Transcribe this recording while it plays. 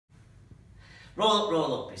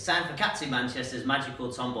Roll up. It's time for Captain Manchester's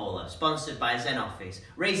Magical Tombola, sponsored by Zen Office,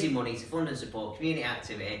 raising money to fund and support community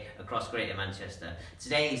activity across Greater Manchester.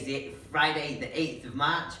 Today is Friday the 8th of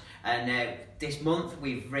March, and this month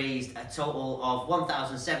we've raised a total of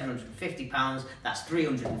 £1,750. That's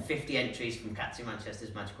 350 entries from Captain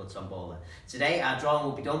Manchester's Magical Tombola. Today our drawing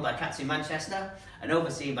will be done by Captain Manchester and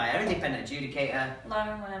overseen by our independent adjudicator,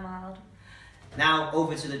 Lauren Wormald. Now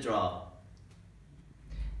over to the draw.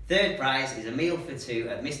 Third prize is a meal for two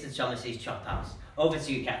at Mr. Thomas's Chop House. Over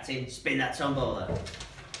to you, Captain. Spin that tombola.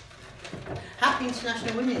 Happy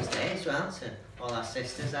International Women's Day as well to all our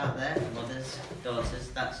sisters out there, mothers, daughters,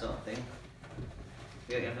 that sort of thing.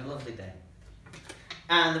 We hope you have a lovely day.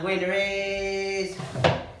 And the winner is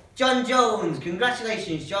John Jones.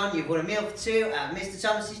 Congratulations, John. You've won a meal for two at Mr.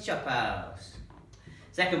 Thomas's Chop House.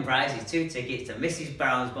 Second prize is 2 tickets to Mrs.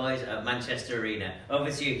 Brown's Boys at Manchester Arena.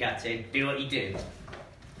 Over to you, Captain. Do what you do.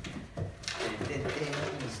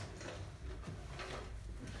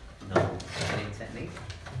 No, spinning technique.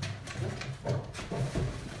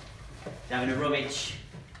 Having a rummage.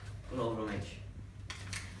 Good old rummage.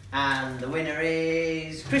 And the winner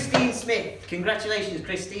is Christine Smith. Congratulations,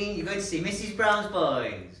 Christine. You're going to see Mrs. Brown's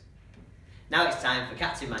Boys. Now it's time for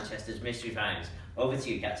Captain Manchester's Mystery Prize. Over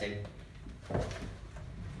to you, Captain.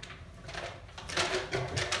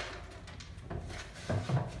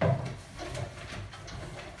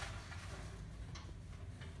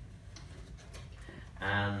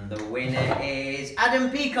 And the winner is Adam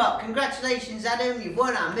Peacock. Congratulations, Adam. You've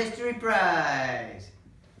won our mystery prize.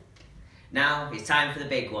 Now it's time for the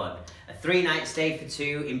big one. A 3-night stay for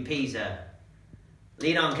two in Pisa.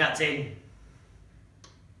 Lean on, Captain.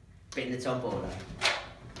 Spin the tombola.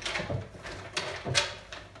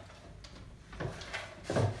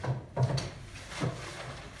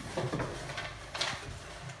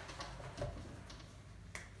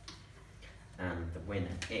 And the winner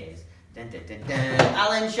is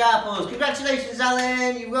Alan Sharples. Congratulations,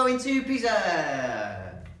 Alan. You're going to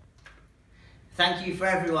Pisa. Thank you for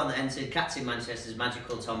everyone that entered Captain Manchester's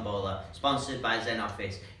Magical Tombola, sponsored by Zen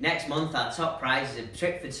Office. Next month, our top prize is a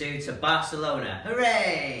trip for two to Barcelona.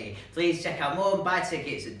 Hooray! Please check out more and buy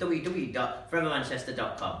tickets at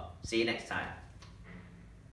www.forevermanchester.com. See you next time.